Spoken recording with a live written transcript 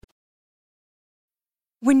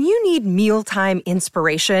When you need mealtime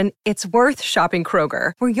inspiration, it's worth shopping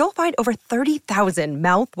Kroger, where you'll find over 30,000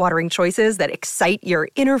 mouth-watering choices that excite your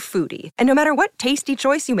inner foodie. And no matter what tasty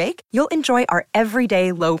choice you make, you'll enjoy our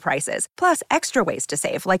everyday low prices, plus extra ways to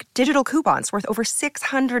save, like digital coupons worth over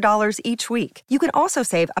 $600 each week. You can also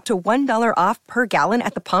save up to $1 off per gallon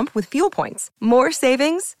at the pump with fuel points. More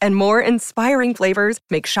savings and more inspiring flavors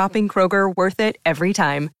make shopping Kroger worth it every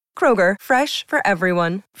time. Kroger, fresh for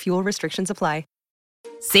everyone. Fuel restrictions apply.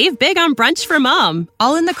 Save big on brunch for mom,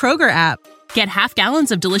 all in the Kroger app. Get half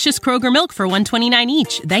gallons of delicious Kroger milk for $1.29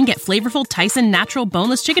 each. Then get flavorful Tyson natural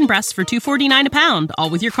boneless chicken breasts for $2.49 a pound,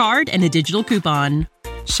 all with your card and a digital coupon.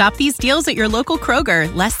 Shop these deals at your local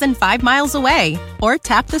Kroger, less than 5 miles away. Or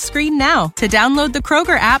tap the screen now to download the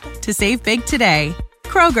Kroger app to save big today.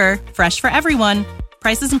 Kroger, fresh for everyone.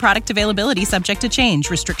 Prices and product availability subject to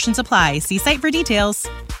change. Restrictions apply. See site for details.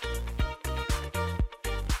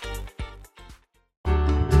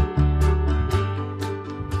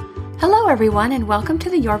 Hello, everyone, and welcome to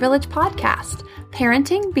the Your Village podcast,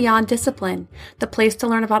 Parenting Beyond Discipline, the place to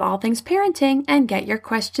learn about all things parenting and get your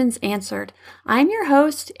questions answered. I'm your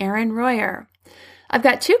host, Erin Royer. I've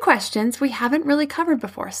got 2 questions we haven't really covered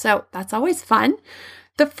before, so that's always fun.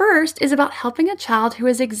 The first is about helping a child who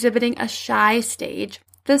is exhibiting a shy stage.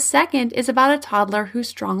 The second is about a toddler who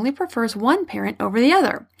strongly prefers one parent over the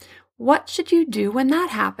other. What should you do when that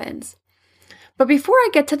happens? But before I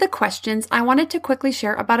get to the questions, I wanted to quickly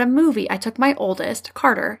share about a movie I took my oldest,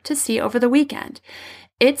 Carter, to see over the weekend.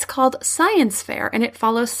 It's called Science Fair, and it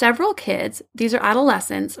follows several kids, these are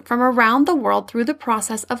adolescents, from around the world through the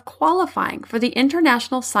process of qualifying for the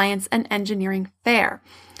International Science and Engineering Fair.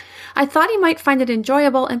 I thought he might find it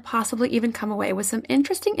enjoyable and possibly even come away with some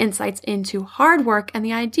interesting insights into hard work and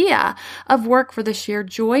the idea of work for the sheer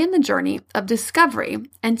joy in the journey of discovery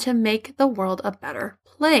and to make the world a better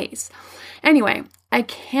place. Anyway, I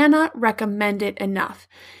cannot recommend it enough.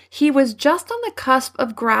 He was just on the cusp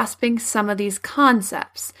of grasping some of these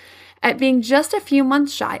concepts at being just a few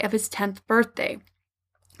months shy of his 10th birthday.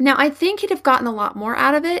 Now, I think he'd have gotten a lot more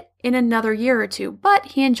out of it in another year or two, but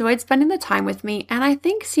he enjoyed spending the time with me, and I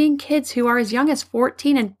think seeing kids who are as young as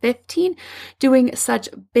 14 and 15 doing such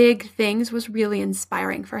big things was really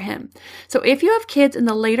inspiring for him. So if you have kids in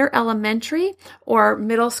the later elementary or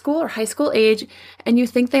middle school or high school age, and you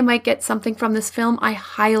think they might get something from this film, I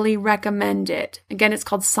highly recommend it. Again, it's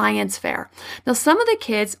called Science Fair. Now, some of the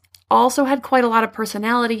kids also had quite a lot of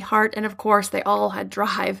personality, heart, and of course, they all had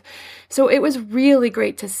drive. So it was really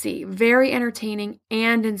great to see, very entertaining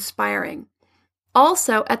and inspiring.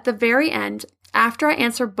 Also, at the very end, after I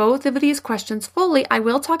answer both of these questions fully, I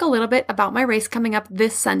will talk a little bit about my race coming up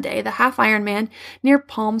this Sunday, the Half Ironman near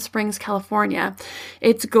Palm Springs, California.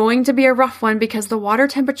 It's going to be a rough one because the water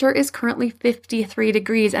temperature is currently 53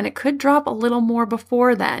 degrees and it could drop a little more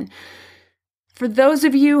before then. For those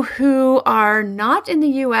of you who are not in the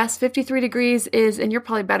U.S., 53 degrees is, and you're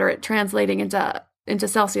probably better at translating into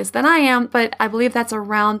Celsius than I am, but I believe that's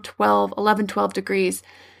around 12 degrees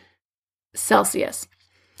Celsius.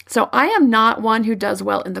 So I am not one who does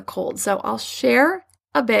well in the cold. So I'll share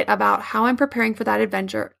a bit about how I'm preparing for that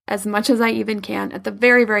adventure as much as I even can at the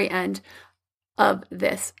very, very end of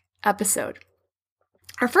this episode.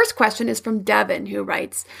 Our first question is from Devin, who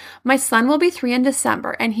writes, "My son will be 3 in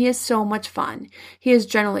December, and he is so much fun. He is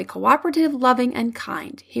generally cooperative, loving, and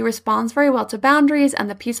kind. He responds very well to boundaries and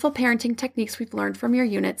the peaceful parenting techniques we've learned from your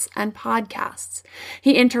units and podcasts.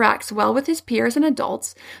 He interacts well with his peers and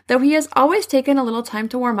adults, though he has always taken a little time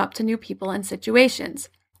to warm up to new people and situations.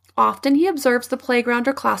 Often he observes the playground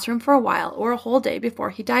or classroom for a while or a whole day before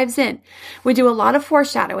he dives in. We do a lot of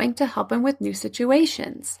foreshadowing to help him with new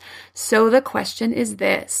situations. So the question is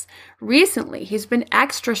this. Recently, he's been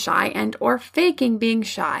extra shy and or faking being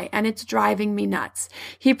shy, and it's driving me nuts.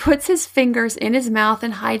 He puts his fingers in his mouth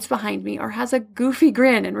and hides behind me or has a goofy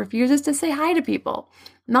grin and refuses to say hi to people.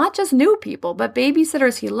 Not just new people, but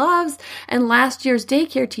babysitters he loves and last year's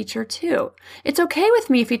daycare teacher too. It's okay with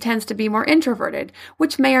me if he tends to be more introverted,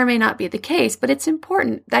 which may or may not be the case, but it's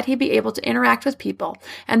important that he be able to interact with people,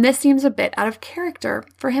 and this seems a bit out of character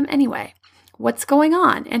for him anyway. What's going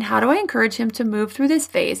on, and how do I encourage him to move through this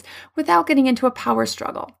phase without getting into a power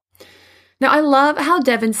struggle?" Now, I love how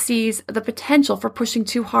Devin sees the potential for pushing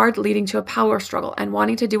too hard, leading to a power struggle, and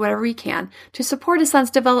wanting to do whatever he can to support his son's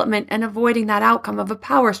development and avoiding that outcome of a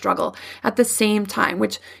power struggle at the same time,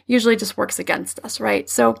 which usually just works against us, right?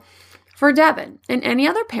 So for Devin and any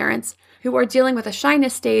other parents who are dealing with a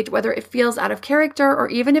shyness stage, whether it feels out of character or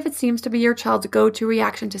even if it seems to be your child's go-to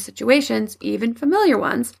reaction to situations, even familiar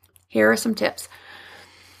ones, here are some tips.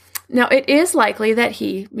 Now, it is likely that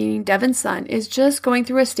he, meaning Devin's son, is just going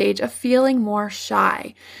through a stage of feeling more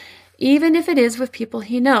shy, even if it is with people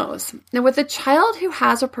he knows. Now, with a child who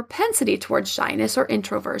has a propensity towards shyness or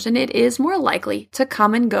introversion, it is more likely to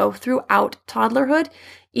come and go throughout toddlerhood,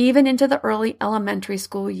 even into the early elementary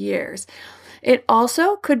school years. It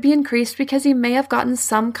also could be increased because he may have gotten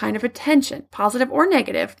some kind of attention, positive or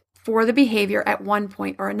negative, for the behavior at one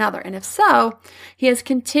point or another. And if so, he has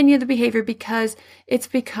continued the behavior because it's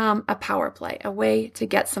become a power play, a way to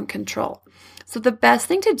get some control. So the best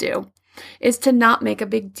thing to do is to not make a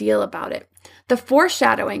big deal about it. The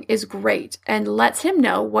foreshadowing is great and lets him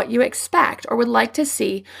know what you expect or would like to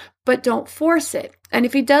see, but don't force it. And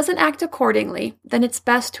if he doesn't act accordingly, then it's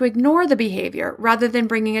best to ignore the behavior rather than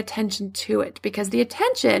bringing attention to it, because the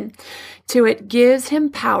attention to it gives him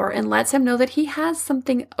power and lets him know that he has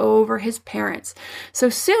something over his parents. So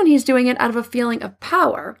soon he's doing it out of a feeling of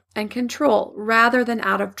power and control rather than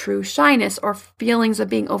out of true shyness or feelings of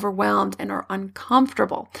being overwhelmed and or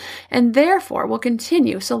uncomfortable, and therefore will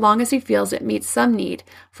continue so long as he feels it meets some need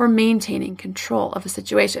for maintaining control of a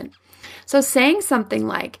situation. So saying something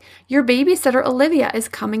like, your babysitter Olivia is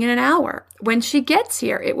coming in an hour. When she gets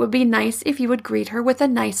here, it would be nice if you would greet her with a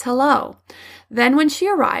nice hello. Then when she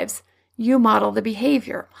arrives, you model the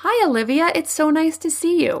behavior. Hi, Olivia, it's so nice to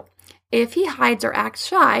see you. If he hides or acts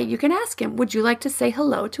shy, you can ask him, would you like to say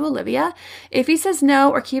hello to Olivia? If he says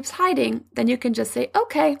no or keeps hiding, then you can just say,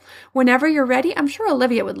 okay, whenever you're ready, I'm sure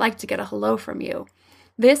Olivia would like to get a hello from you.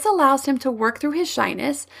 This allows him to work through his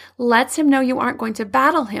shyness, lets him know you aren't going to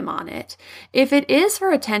battle him on it. If it is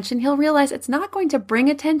for attention, he'll realize it's not going to bring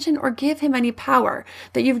attention or give him any power,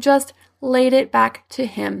 that you've just laid it back to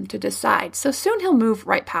him to decide. So soon he'll move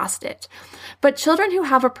right past it. But children who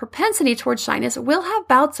have a propensity towards shyness will have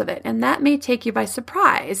bouts of it, and that may take you by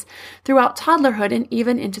surprise throughout toddlerhood and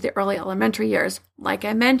even into the early elementary years, like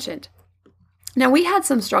I mentioned. Now, we had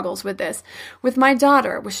some struggles with this. With my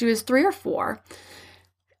daughter, when she was 3 or 4,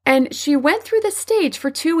 and she went through this stage for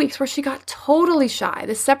 2 weeks where she got totally shy,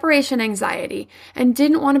 the separation anxiety, and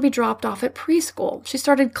didn't want to be dropped off at preschool. She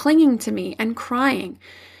started clinging to me and crying.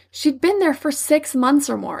 She'd been there for 6 months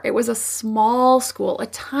or more. It was a small school, a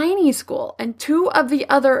tiny school, and 2 of the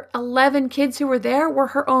other 11 kids who were there were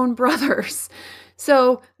her own brothers.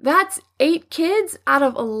 So that's 8 kids out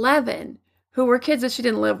of 11 who were kids that she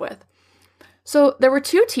didn't live with. So there were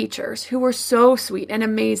 2 teachers who were so sweet and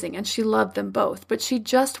amazing, and she loved them both, but she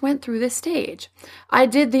just went through this stage. I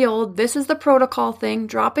did the old, this is the protocol thing,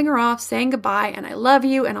 dropping her off, saying goodbye, and I love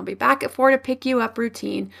you, and I'll be back at 4 to pick you up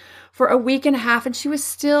routine for a week and a half, and she was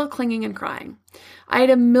still clinging and crying. I had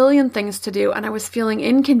a million things to do, and I was feeling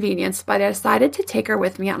inconvenienced, but I decided to take her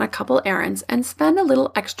with me on a couple errands and spend a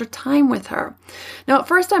little extra time with her. Now, at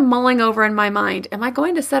first, I'm mulling over in my mind, am I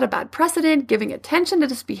going to set a bad precedent, giving attention to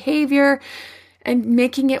this behavior and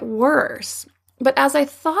making it worse? But as I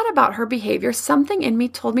thought about her behavior, something in me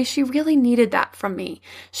told me she really needed that from me.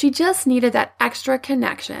 She just needed that extra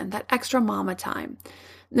connection, that extra mama time.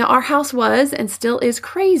 Now, our house was and still is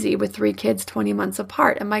crazy with 3 kids 20 months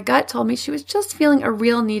apart, and my gut told me she was just feeling a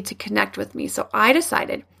real need to connect with me. So I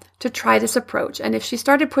decided to try this approach. And if she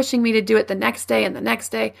started pushing me to do it the next day and the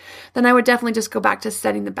next day, then I would definitely just go back to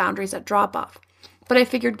setting the boundaries at drop-off. But I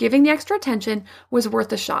figured giving the extra attention was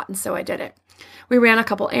worth a shot, and so I did it. We ran a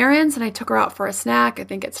couple errands, and I took her out for a snack, I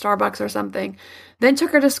think at Starbucks or something, then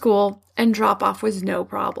took her to school, and drop-off was no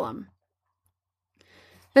problem.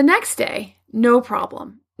 The next day, no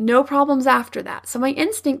problem. No problems after that. So my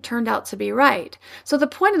instinct turned out to be right. So the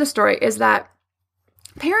point of the story is that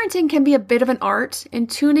parenting can be a bit of an art in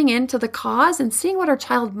tuning into the cause and seeing what our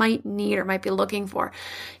child might need or might be looking for.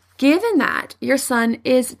 Given that your son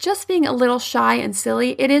is just being a little shy and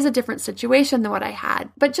silly, it is a different situation than what I had.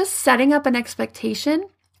 But just setting up an expectation,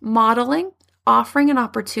 modeling, offering an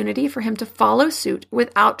opportunity for him to follow suit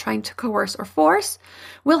without trying to coerce or force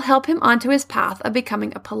will help him onto his path of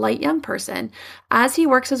becoming a polite young person as he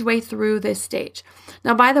works his way through this stage.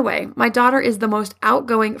 Now, by the way, my daughter is the most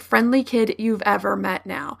outgoing, friendly kid you've ever met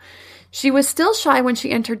now. She was still shy when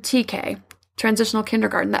she entered TK, transitional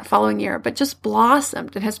kindergarten, that following year, but just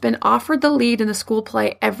blossomed and has been offered the lead in the school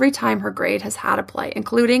play every time her grade has had a play,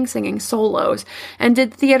 including singing solos, and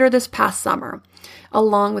did theater this past summer,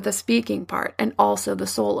 along with a speaking part and also the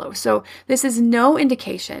solo. So this is no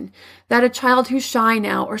indication that a child who's shy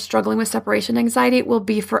now or struggling with separation anxiety will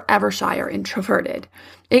be forever shy or introverted.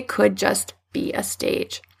 It could just be a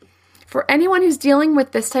stage. For anyone who's dealing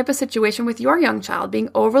with this type of situation with your young child being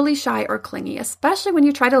overly shy or clingy, especially when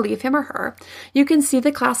you try to leave him or her, you can see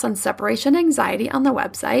the class on separation anxiety on the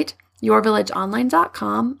website.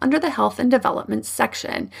 yourvillageonline.com under the Health and Development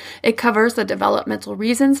section. It covers the developmental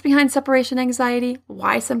reasons behind separation anxiety,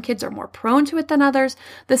 why some kids are more prone to it than others,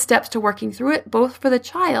 the steps to working through it both for the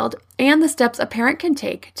child, and the steps a parent can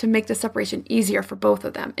take to make the separation easier for both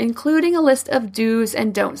of them, including a list of do's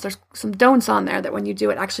and don'ts. There's some don'ts on there that when you do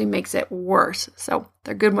it actually makes it worse, so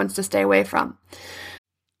they're good ones to stay away from.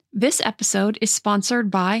 This episode is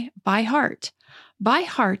sponsored by ByHeart.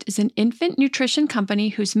 ByHeart is an infant nutrition company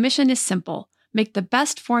whose mission is simple: make the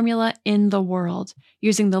best formula in the world.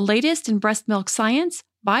 Using the latest in breast milk science,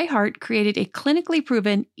 ByHeart created a clinically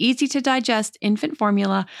proven, easy-to-digest infant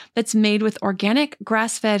formula that's made with organic,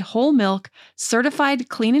 grass-fed whole milk, certified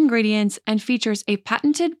clean ingredients, and features a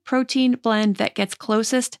patented protein blend that gets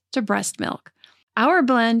closest to breast milk. Our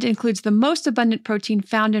blend includes the most abundant protein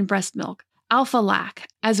found in breast milk, alpha-lac,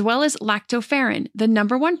 as well as lactoferrin, the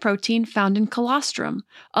number one protein found in colostrum,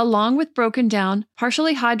 along with broken down,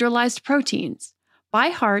 partially hydrolyzed proteins.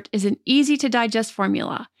 ByHeart is an easy-to-digest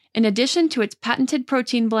formula. In addition to its patented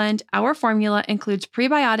protein blend, our formula includes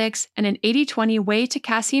prebiotics and an 80-20 whey to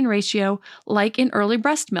casein ratio like in early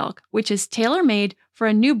breast milk, which is tailor-made for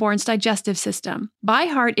a newborn's digestive system.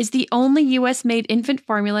 ByHeart is the only U.S.-made infant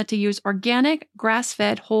formula to use organic,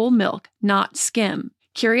 grass-fed whole milk, not skim.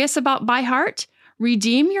 Curious about ByHeart?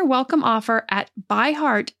 Redeem your welcome offer at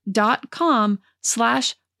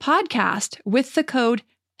byheart.com/podcast with the code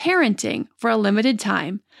PARENTING for a limited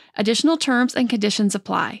time. Additional terms and conditions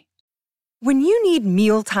apply. When you need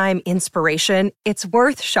mealtime inspiration, it's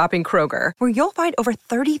worth shopping Kroger, where you'll find over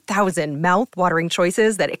 30,000 mouth-watering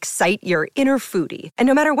choices that excite your inner foodie. And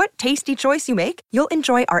no matter what tasty choice you make, you'll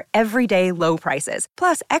enjoy our everyday low prices,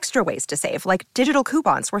 plus extra ways to save, like digital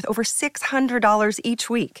coupons worth over $600 each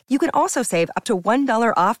week. You can also save up to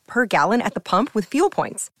 $1 off per gallon at the pump with fuel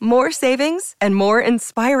points. More savings and more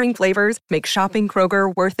inspiring flavors make shopping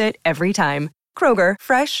Kroger worth it every time. Kroger,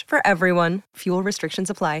 fresh for everyone. Fuel restrictions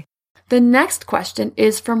apply. The next question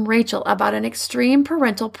is from Rachel about an extreme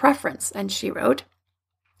parental preference, and she wrote,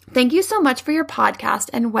 "Thank you so much for your podcast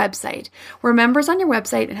and website. We're members on your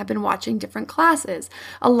website and have been watching different classes.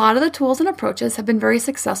 A lot of the tools and approaches have been very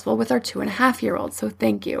successful with our 2.5-year-old, so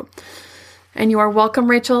thank you." And you are welcome,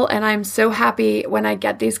 Rachel, and I'm so happy when I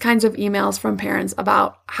get these kinds of emails from parents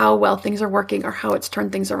about how well things are working or how it's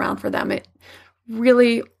turned things around for them. It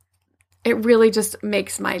really just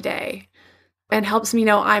makes my day and helps me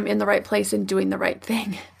know I'm in the right place and doing the right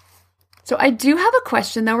thing. So I do have a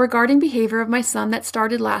question, though, regarding behavior of my son that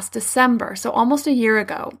started last December, so almost a year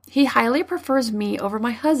ago. He highly prefers me over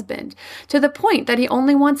my husband, to the point that he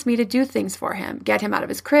only wants me to do things for him, get him out of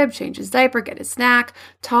his crib, change his diaper, get his snack,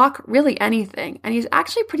 talk, really anything, and he's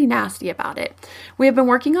actually pretty nasty about it. We have been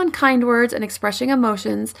working on kind words and expressing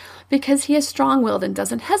emotions because he is strong-willed and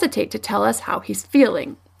doesn't hesitate to tell us how he's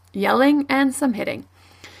feeling, yelling and some hitting.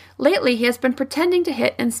 Lately, he has been pretending to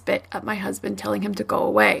hit and spit at my husband, telling him to go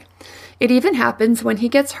away. It even happens when he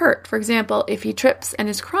gets hurt. For example, if he trips and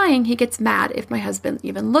is crying, he gets mad if my husband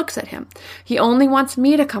even looks at him. He only wants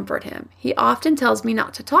me to comfort him. He often tells me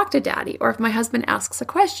not to talk to Daddy, or if my husband asks a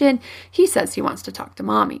question, he says he wants to talk to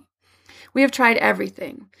Mommy. We have tried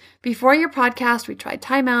everything. Before your podcast, we tried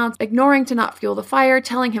timeouts, ignoring to not fuel the fire,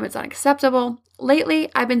 telling him it's unacceptable.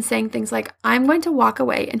 Lately, I've been saying things like, "I'm going to walk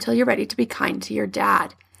away until you're ready to be kind to your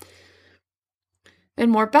dad." And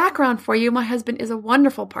more background for you, my husband is a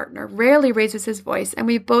wonderful partner, rarely raises his voice, and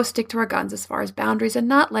we both stick to our guns as far as boundaries and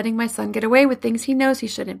not letting my son get away with things he knows he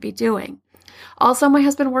shouldn't be doing. Also, my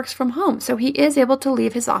husband works from home, so he is able to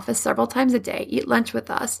leave his office several times a day, eat lunch with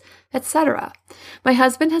us, etc. My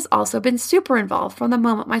husband has also been super involved from the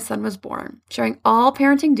moment my son was born, sharing all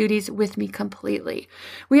parenting duties with me completely.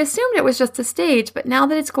 We assumed it was just a stage, but now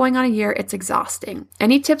that it's going on a year, it's exhausting.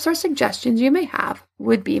 Any tips or suggestions you may have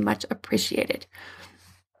would be much appreciated.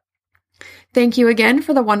 Thank you again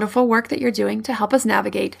for the wonderful work that you're doing to help us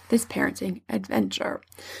navigate this parenting adventure.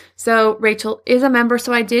 So Rachel is a member,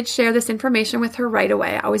 so I did share this information with her right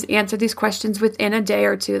away. I always answer these questions within a day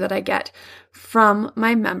or two that I get from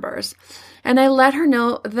my members. And I let her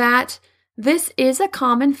know that this is a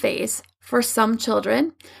common phase for some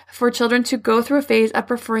children, for children to go through a phase of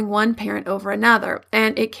preferring one parent over another.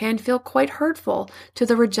 And it can feel quite hurtful to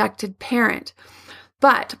the rejected parent.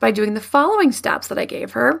 But by doing the following steps that I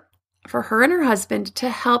gave her, for her and her husband to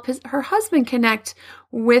help her husband connect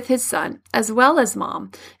with his son as well as mom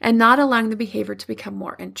and not allowing the behavior to become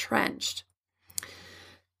more entrenched.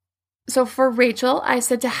 So for Rachel, I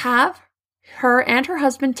said to have her and her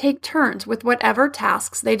husband take turns with whatever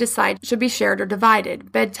tasks they decide should be shared or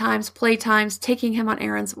divided, bedtimes, playtimes, taking him on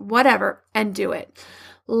errands, whatever, and do it.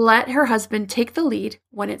 let her husband take the lead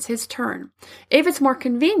when it's his turn. If it's more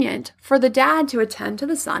convenient for the dad to attend to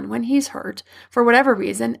the son when he's hurt, for whatever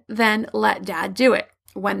reason, then let dad do it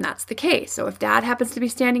when that's the case. So if dad happens to be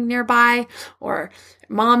standing nearby or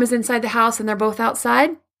mom is inside the house and they're both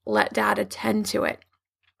outside, let dad attend to it.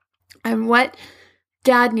 And what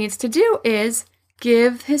dad needs to do is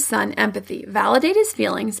give his son empathy, validate his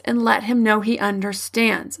feelings, and let him know he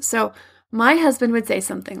understands. So my husband would say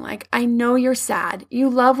something like, I know you're sad. You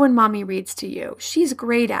love when mommy reads to you. She's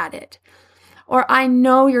great at it. Or I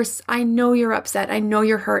know you're upset. I know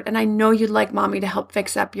you're hurt. And I know you'd like mommy to help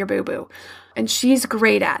fix up your boo-boo. And she's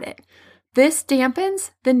great at it. This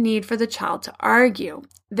dampens the need for the child to argue.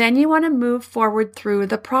 Then you want to move forward through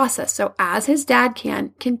the process. So as his dad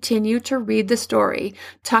can, continue to read the story,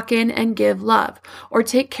 tuck in and give love, or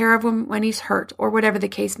take care of him when he's hurt, or whatever the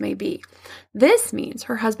case may be. This means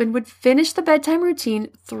her husband would finish the bedtime routine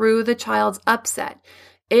through the child's upset.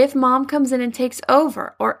 If mom comes in and takes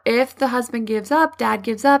over, or if the husband gives up, dad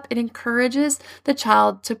gives up, it encourages the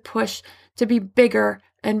child to push to be bigger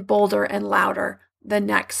and bolder and louder the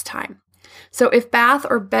next time. So if bath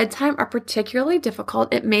or bedtime are particularly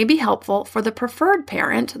difficult, it may be helpful for the preferred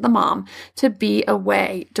parent, the mom, to be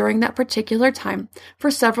away during that particular time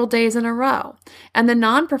for several days in a row. And the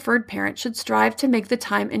non-preferred parent should strive to make the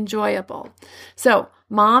time enjoyable. So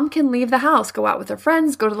mom can leave the house, go out with her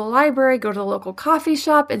friends, go to the library, go to the local coffee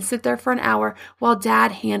shop, and sit there for an hour while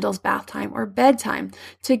dad handles bath time or bedtime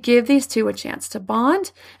to give these two a chance to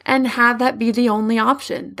bond and have that be the only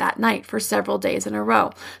option that night for several days in a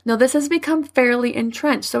row. Now, this has become fairly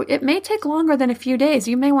entrenched, so it may take longer than a few days.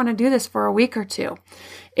 You may want to do this for a week or two,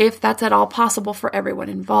 if that's at all possible for everyone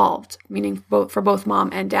involved, meaning for both mom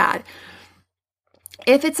and dad.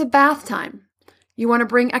 If it's a bath time, you want to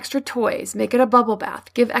bring extra toys, make it a bubble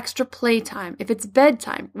bath, give extra playtime. If it's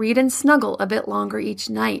bedtime, read and snuggle a bit longer each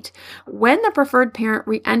night. When the preferred parent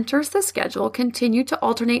re-enters the schedule, continue to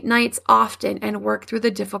alternate nights often and work through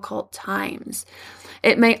the difficult times.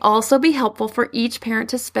 It may also be helpful for each parent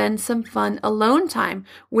to spend some fun alone time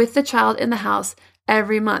with the child in the house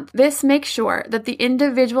every month. This makes sure that the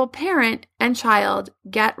individual parent and child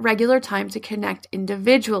get regular time to connect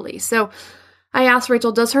individually. So I asked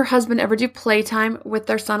Rachel, does her husband ever do playtime with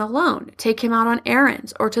their son alone? Take him out on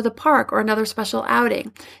errands or to the park or another special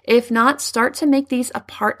outing? If not, start to make these a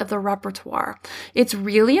part of the repertoire. It's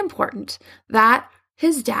really important that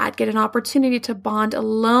his dad get an opportunity to bond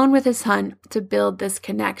alone with his son to build this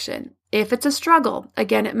connection. If it's a struggle,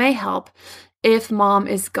 again, it may help if mom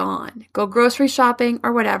is gone. Go grocery shopping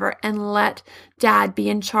or whatever and let dad be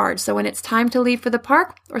in charge. So when it's time to leave for the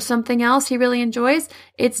park or something else he really enjoys,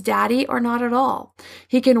 it's daddy or not at all.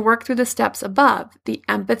 He can work through the steps above, the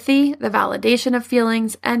empathy, the validation of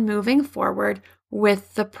feelings, and moving forward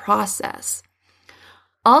with the process.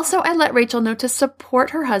 Also, I let Rachel know to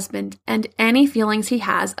support her husband and any feelings he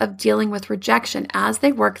has of dealing with rejection as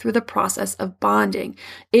they work through the process of bonding.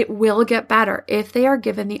 It will get better if they are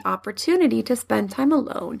given the opportunity to spend time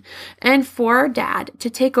alone and for dad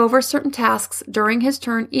to take over certain tasks during his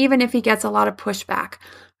turn, even if he gets a lot of pushback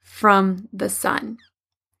from the son.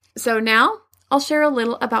 So now I'll share a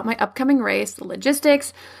little about my upcoming race, the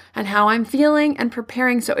logistics, and how I'm feeling and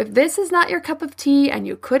preparing. So if this is not your cup of tea and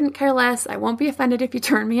you couldn't care less, I won't be offended if you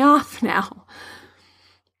turn me off now.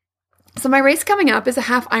 So my race coming up is a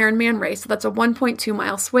half Ironman race. So that's a 1.2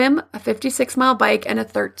 mile swim, a 56 mile bike, and a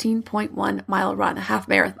 13.1 mile run, a half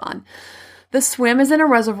marathon. The swim is in a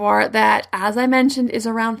reservoir that, as I mentioned, is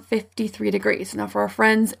around 53 degrees. Now for our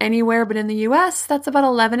friends anywhere but in the US, that's about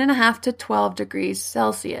 11.5 to 12 degrees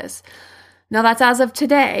Celsius. Now that's as of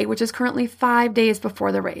today, which is currently 5 days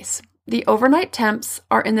before the race. The overnight temps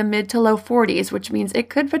are in the mid to low 40s, which means it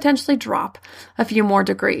could potentially drop a few more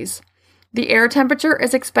degrees. The air temperature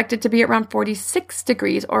is expected to be around 46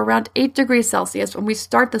 degrees or around 8 degrees Celsius when we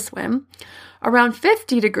start the swim, around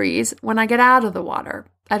 50 degrees when I get out of the water.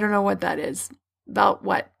 I don't know what that is. About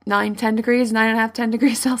 10 degrees, 9.5, 10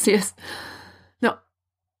 degrees Celsius.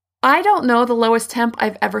 I don't know the lowest temp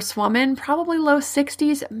I've ever swum in, probably low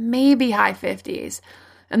 60s, maybe high 50s.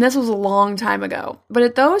 And this was a long time ago. But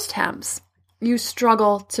at those temps, you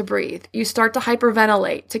struggle to breathe. You start to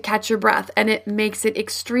hyperventilate to catch your breath, and it makes it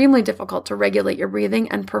extremely difficult to regulate your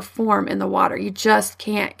breathing and perform in the water. You just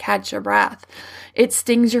can't catch your breath. It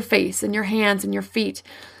stings your face and your hands and your feet.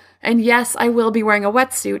 And yes, I will be wearing a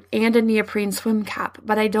wetsuit and a neoprene swim cap,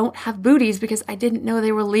 but I don't have booties because I didn't know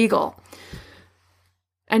they were legal.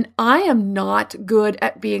 And I am not good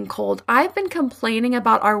at being cold. I've been complaining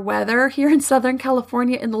about our weather here in Southern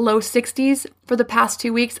California in the low 60s for the past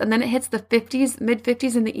 2 weeks, and then it hits the 50s, mid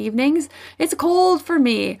 50s in the evenings. It's cold for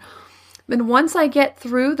me. Then once I get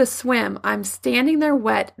through the swim, I'm standing there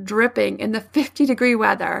wet, dripping in the 50-degree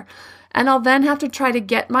weather, and I'll then have to try to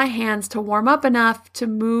get my hands to warm up enough to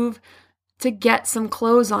move to get some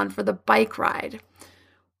clothes on for the bike ride.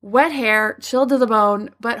 Wet hair, chilled to the bone,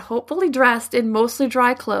 but hopefully dressed in mostly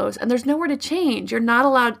dry clothes, and there's nowhere to change. You're not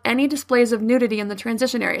allowed any displays of nudity in the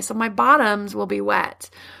transition area, so my bottoms will be wet.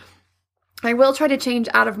 I will try to change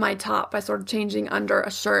out of my top by sort of changing under a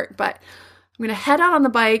shirt, but I'm going to head out on the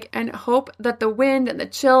bike and hope that the wind and the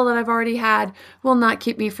chill that I've already had will not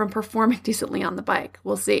keep me from performing decently on the bike.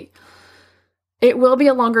 We'll see. It will be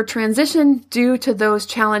a longer transition due to those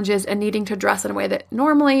challenges and needing to dress in a way that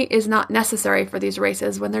normally is not necessary for these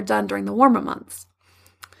races when they're done during the warmer months.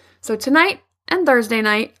 So tonight and Thursday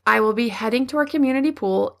night, I will be heading to our community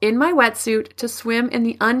pool in my wetsuit to swim in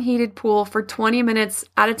the unheated pool for 20 minutes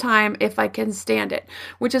at a time if I can stand it,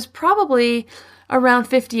 which is probably around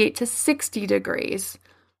 58 to 60 degrees.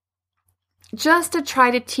 Just to try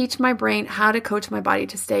to teach my brain how to coach my body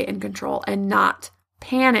to stay in control and not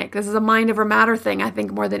panic. This is a mind over matter thing, I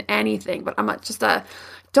think, more than anything, but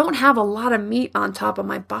don't have a lot of meat on top of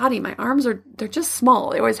my body. My arms they're just small.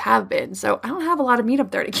 They always have been. So I don't have a lot of meat up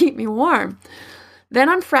there to keep me warm. Then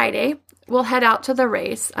on Friday, we'll head out to the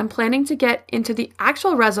race. I'm planning to get into the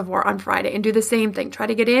actual reservoir on Friday and do the same thing. Try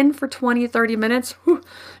to get in for 20, 30 minutes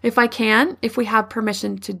if I can, if we have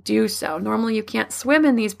permission to do so. Normally you can't swim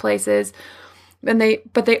in these places, but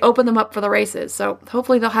they open them up for the races. So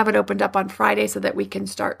hopefully they'll have it opened up on Friday so that we can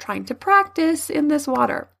start trying to practice in this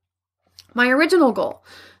water. My original goal,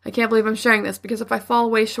 I can't believe I'm sharing this because if I fall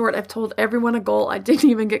way short, I've told everyone a goal I didn't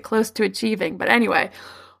even get close to achieving. But anyway,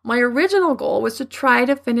 my original goal was to try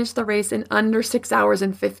to finish the race in under 6 hours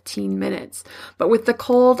and 15 minutes. But with the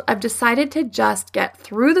cold, I've decided to just get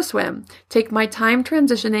through the swim, take my time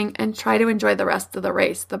transitioning, and try to enjoy the rest of the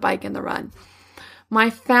race, the bike and the run. My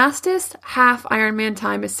fastest half Ironman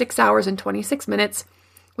time is 6 hours and 26 minutes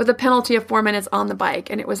with a penalty of 4 minutes on the bike.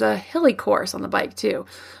 And it was a hilly course on the bike too.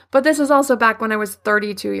 But this is also back when I was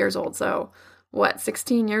 32 years old. So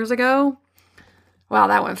 16 years ago? Wow,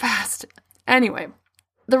 that went fast. Anyway,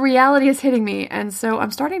 the reality is hitting me. And so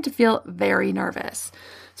I'm starting to feel very nervous.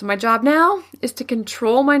 So my job now is to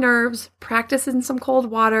control my nerves, practice in some cold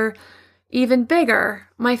water. Even bigger,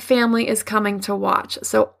 my family is coming to watch.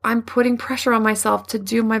 So I'm putting pressure on myself to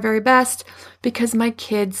do my very best because my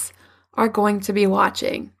kids are going to be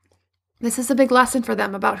watching. This is a big lesson for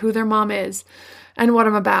them about who their mom is and what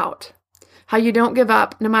I'm about. How you don't give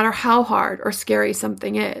up no matter how hard or scary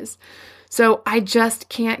something is. So I just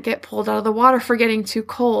can't get pulled out of the water for getting too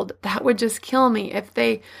cold. That would just kill me if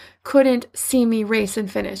they couldn't see me race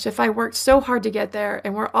and finish. If I worked so hard to get there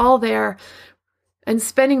and we're all there and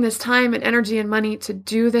spending this time and energy and money to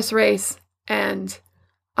do this race, and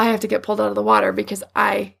I have to get pulled out of the water because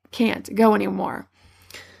I can't go anymore.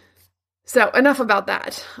 So enough about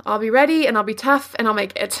that. I'll be ready and I'll be tough and I'll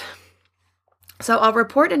make it. So I'll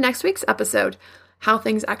report in next week's episode how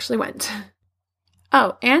things actually went.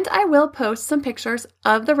 Oh, and I will post some pictures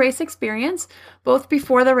of the race experience, both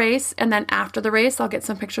before the race and then after the race. I'll get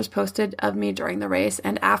some pictures posted of me during the race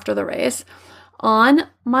and after the race on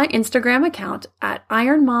my Instagram account at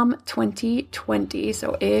IronMom2020.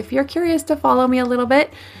 So if you're curious to follow me a little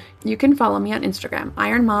bit, you can follow me on Instagram,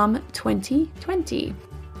 IronMom2020.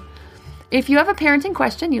 If you have a parenting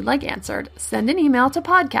question you'd like answered, send an email to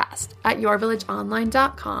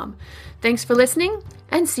podcast@yourvillageonline.com. Thanks for listening,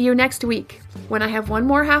 and see you next week when I have one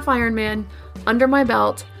more half Ironman under my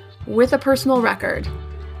belt with a personal record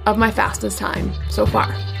of my fastest time so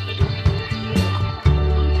far.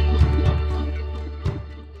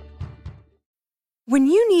 When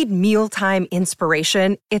you need mealtime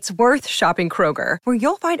inspiration, it's worth shopping Kroger, where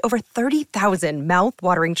you'll find over 30,000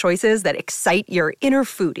 mouth-watering choices that excite your inner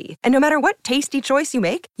foodie. And no matter what tasty choice you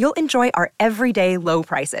make, you'll enjoy our everyday low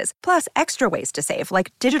prices, plus extra ways to save,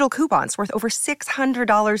 like digital coupons worth over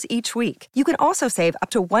 $600 each week. You can also save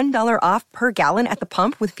up to $1 off per gallon at the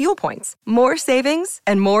pump with fuel points. More savings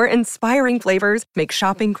and more inspiring flavors make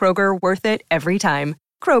shopping Kroger worth it every time.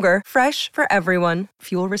 Kroger, fresh for everyone.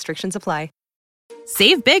 Fuel restrictions apply.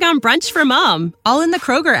 Save big on brunch for mom, all in the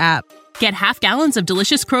Kroger app. Get half gallons of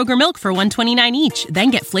delicious Kroger milk for $1.29 each.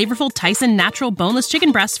 Then get flavorful Tyson natural boneless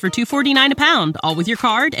chicken breasts for $2.49 a pound, all with your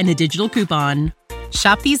card and a digital coupon.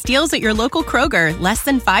 Shop these deals at your local Kroger, less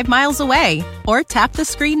than 5 miles away. Or tap the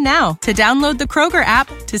screen now to download the Kroger app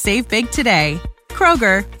to save big today.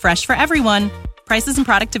 Kroger, fresh for everyone. Prices and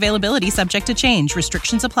product availability subject to change.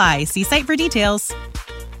 Restrictions apply. See site for details.